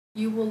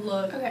you will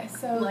look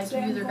so like you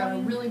either got a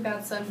really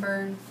bad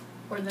sunburn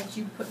or that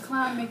you put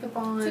clown makeup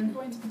on. I'm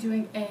going to be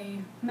doing a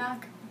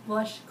MAC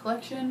blush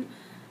collection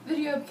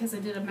video because I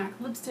did a MAC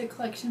lipstick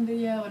collection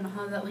video, and I'll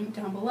have that link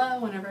down below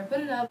whenever I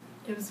put it up.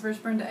 It was the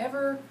first brand I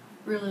ever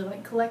really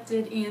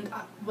collected, and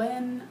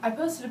when I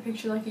posted a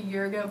picture like a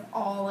year ago of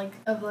all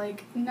of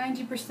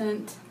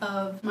 90%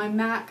 of my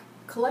MAC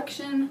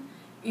collection,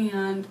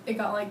 and it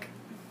got like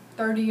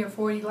 30 or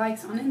 40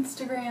 likes on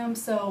Instagram.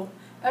 So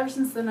ever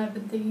since then I've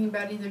been thinking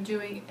about either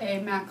doing a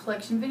MAC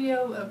collection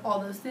video of all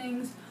those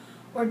things,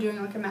 or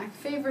doing like a MAC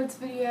favorites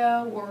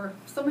video or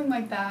something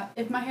like that.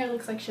 If my hair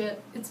looks like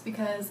shit, it's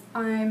because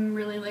I'm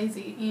really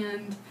lazy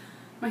and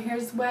my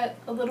hair's wet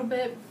a little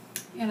bit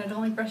and I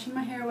don't like brushing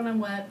my hair when I'm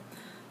wet.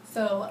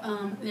 So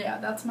yeah,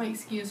 that's my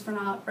excuse for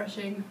not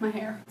brushing my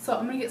hair. So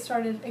I'm gonna get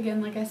started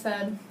again, like I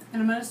said,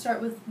 and I'm gonna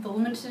start with the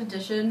limited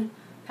edition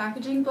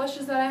packaging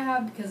blushes that I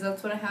have because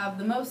that's what I have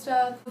the most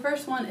of. The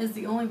first one is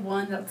the only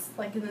one that's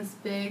like in this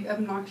big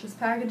obnoxious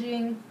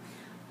packaging.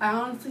 I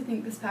honestly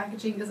think this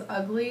packaging is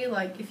ugly.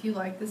 Like, if you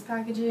like this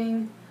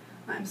packaging,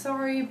 I'm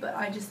sorry, but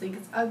I just think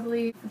it's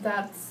ugly.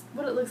 That's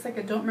what it looks like.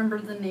 I don't remember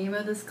the name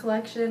of this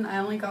collection. I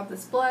only got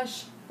this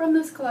blush from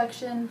this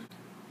collection.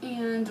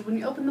 And when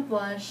you open the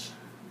blush,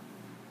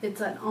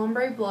 it's an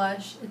ombre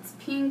blush. It's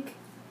pink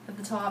at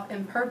the top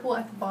and purple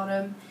at the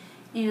bottom.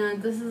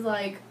 And this is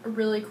like a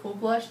really cool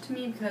blush to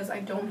me because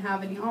I don't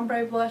have any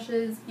ombre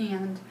blushes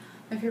and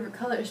my favorite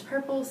color is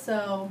purple,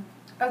 so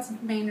that's the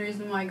main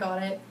reason why I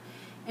got it.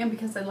 And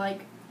because I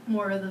like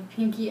more of the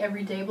pinky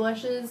everyday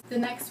blushes. The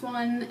next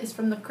one is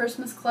from the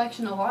Christmas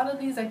collection. A lot of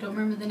these I don't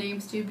remember the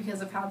names to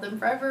because I've had them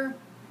forever.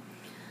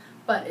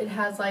 But it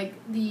has like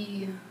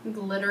the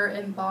glitter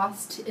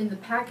embossed in the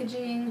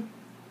packaging.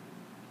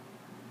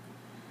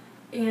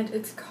 And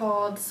it's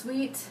called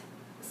Sweet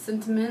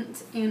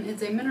Sentiment, and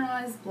it's a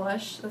mineralized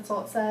blush. That's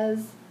all it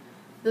says.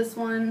 This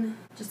one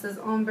just says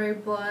ombre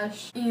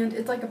blush, and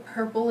it's like a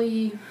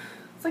purpley,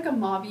 it's like a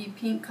mauvey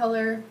pink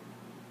color.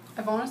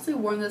 I've honestly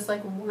worn this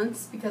like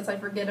once because I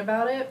forget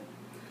about it,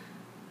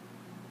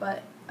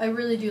 but I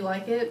really do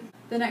like it.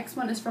 The next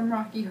one is from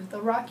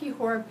the Rocky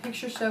Horror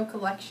Picture Show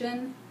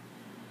collection,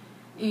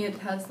 and it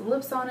has the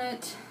lips on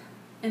it,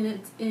 and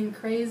it's in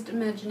Crazed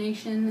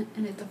Imagination,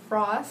 and it's a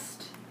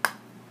frost.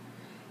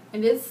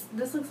 And this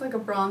looks like a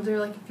bronzer.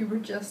 Like, if you were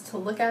just to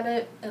look at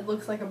it, it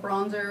looks like a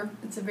bronzer.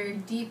 It's a very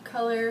deep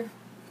color.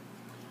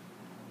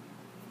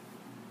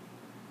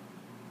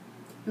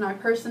 And I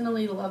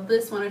personally love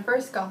this. When I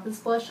first got this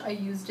blush, I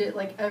used it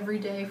like every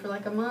day for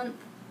like a month.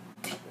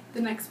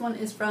 The next one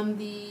is from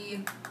the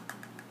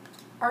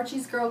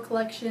Archie's Girl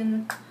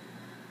collection.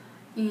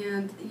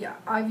 And yeah,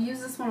 I've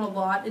used this one a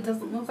lot. It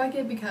doesn't look like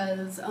it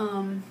because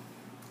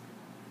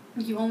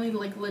you only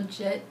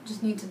legit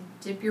just need to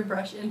dip your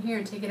brush in here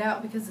and take it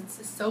out because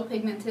it's so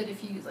pigmented.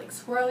 If you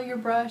swirl your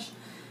brush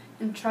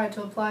and try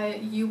to apply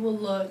it, you will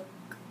look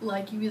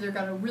like you either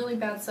got a really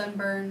bad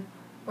sunburn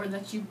or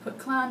that you put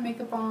clown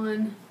makeup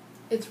on.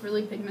 It's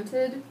really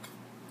pigmented,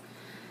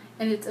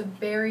 and it's a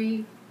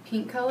berry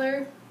pink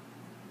color,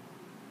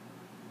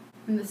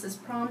 and this is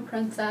Prom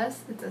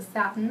Princess. It's a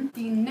satin.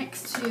 The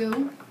next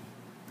two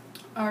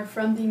are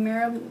from the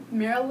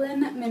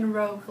Marilyn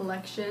Monroe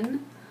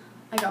collection.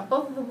 I got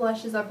both of the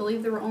blushes. I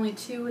believe there were only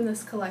two in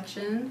this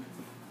collection.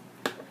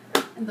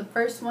 And the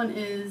first one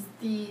is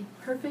the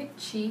Perfect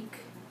Cheek,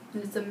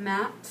 and it's a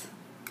matte.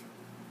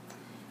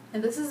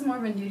 And this is more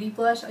of a nudie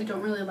blush. I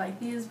don't really like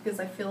these because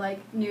I feel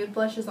like nude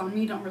blushes on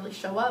me don't really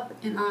show up,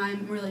 and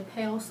I'm really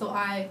pale, so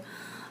I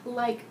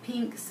like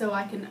pink so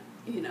I can,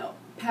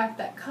 pack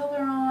that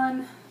color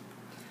on.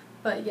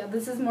 But yeah,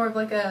 this is more of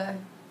like a,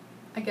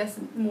 I guess,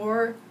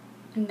 more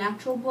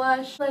natural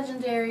blush.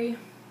 Legendary.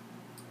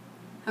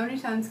 How many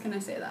times can I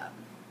say that?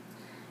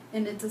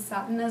 And it's a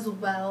satin as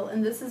well,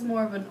 and this is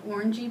more of an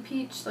orangey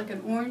peach, like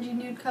an orangey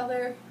nude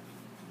color,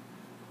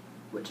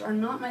 which are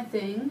not my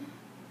thing,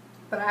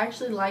 but I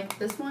actually like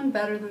this one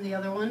better than the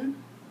other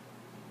one.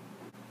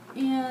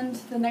 And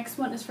the next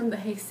one is from the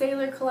Hey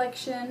Sailor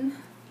collection,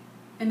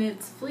 and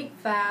it's Fleek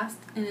Fast,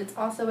 and it's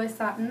also a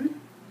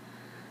satin.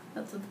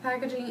 That's what the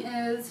packaging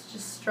is,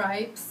 just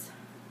stripes.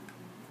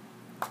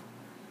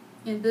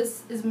 And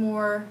this is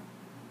more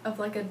of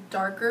like a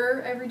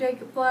darker everyday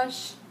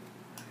blush.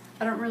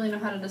 I don't really know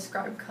how to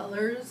describe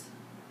colors.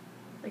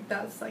 Like,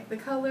 that's like the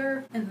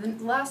color. And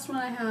the last one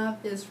I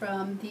have is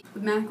from the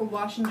MAC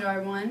Wash and Dry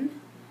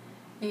one.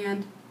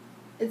 And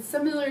it's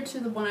similar to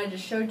the one I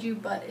just showed you,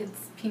 but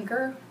it's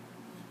pinker.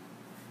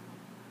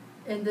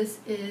 And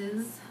this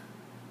is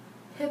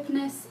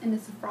Hypness, and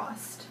it's a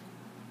frost.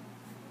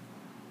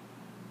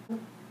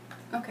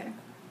 Okay,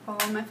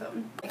 follow my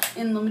phone.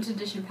 In limited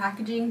edition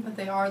packaging, but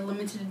they are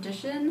limited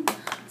edition.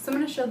 So I'm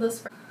going to show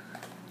those first.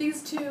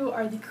 These two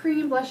are the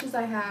cream blushes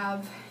I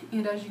have,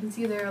 and as you can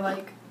see, they're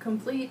like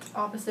complete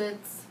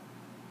opposites.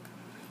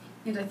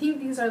 And I think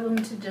these are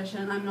limited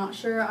edition. I'm not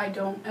sure. I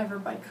don't ever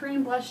buy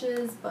cream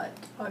blushes, but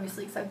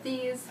obviously except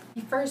these.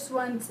 The first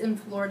one's in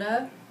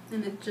Florida,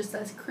 and it just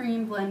says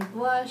Cream Blend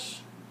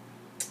Blush.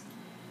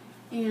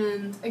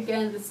 And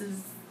again, this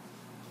is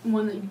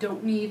one that you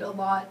don't need a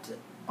lot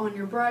on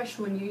your brush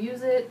when you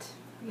use it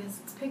because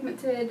it's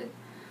pigmented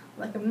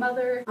like a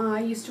mother.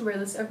 I used to wear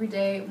this every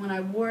day. When I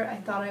wore it, I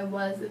thought I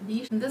was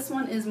the. And this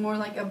one is more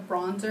like a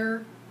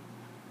bronzer,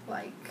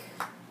 like,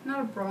 not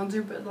a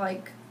bronzer, but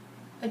like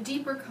a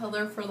deeper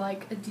color for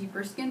like a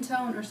deeper skin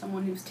tone or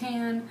someone who's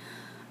tan.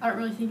 I don't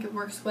really think it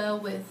works well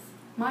with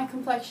my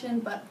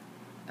complexion, but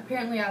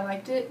apparently I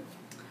liked it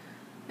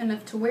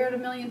enough to wear it a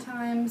million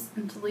times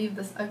and to leave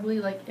this ugly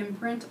like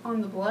imprint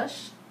on the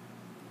blush.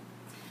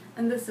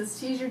 And this is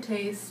Tease Your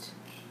Taste.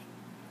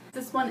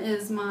 This one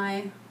is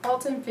my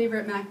all-time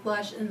favorite MAC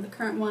blush and the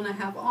current one I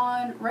have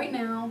on right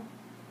now.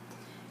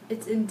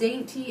 It's in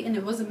Dainty and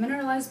it was a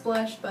mineralized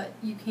blush, but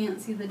you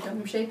can't see the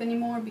dome shape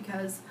anymore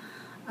because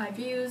I've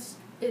used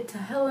it to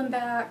hell and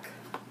back.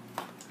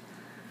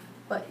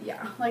 But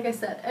yeah, like I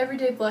said,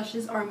 everyday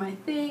blushes are my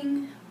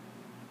thing.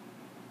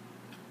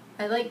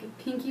 I like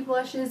pinky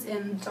blushes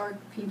and dark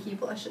pinky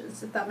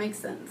blushes, if that makes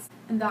sense.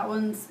 And that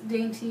one's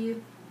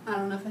Dainty. I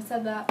don't know if I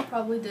said that,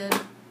 probably did.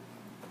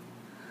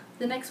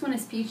 The next one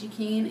is Peachy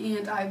Keen,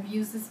 and I've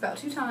used this about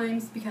 2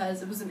 times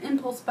because it was an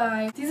impulse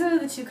buy. These are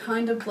the 2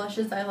 kind of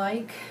blushes I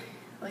like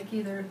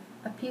either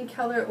a pink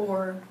color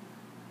or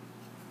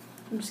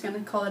I'm just going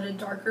to call it a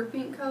darker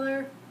pink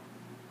color.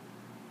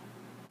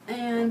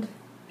 And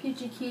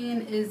Peachy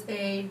Keen is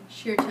a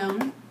sheer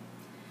tone.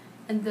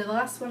 And the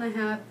last one I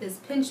have is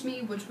Pinch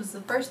Me, which was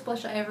the first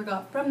blush I ever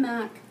got from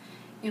MAC.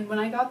 And when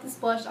I got this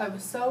blush, I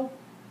was so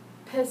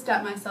pissed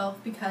at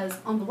myself because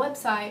on the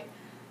website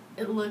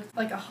it looked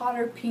like a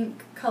hotter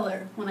pink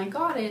color. When I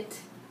got it,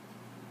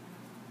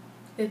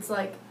 it's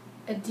like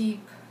a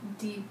deep,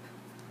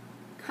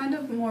 kind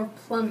of more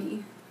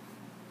plummy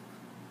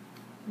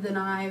than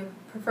I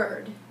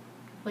preferred.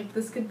 Like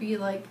this could be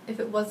like, if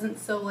it wasn't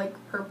so like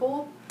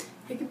purple,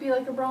 it could be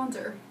like a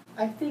bronzer.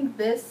 I think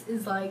this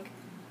is like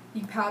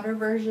the powder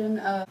version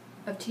of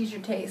Tease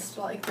Your Taste.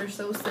 Like they're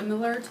so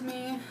similar to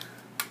me.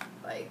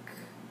 Like,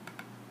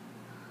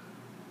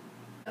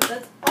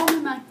 that's all my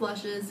MAC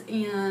blushes,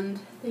 and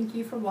thank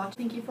you for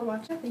watching. Thank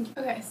you.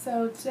 Okay,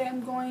 so today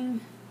I'm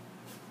going,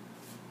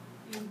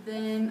 and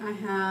then I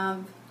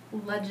have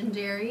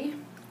Legendary,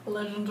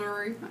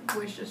 my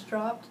voice just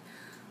dropped,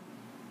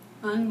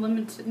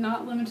 unlimited,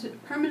 not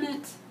limited,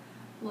 permanent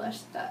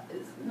blush. That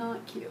is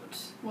not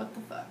cute. What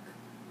the fuck?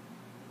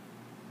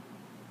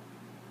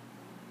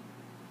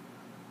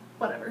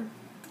 Whatever.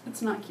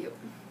 It's not cute.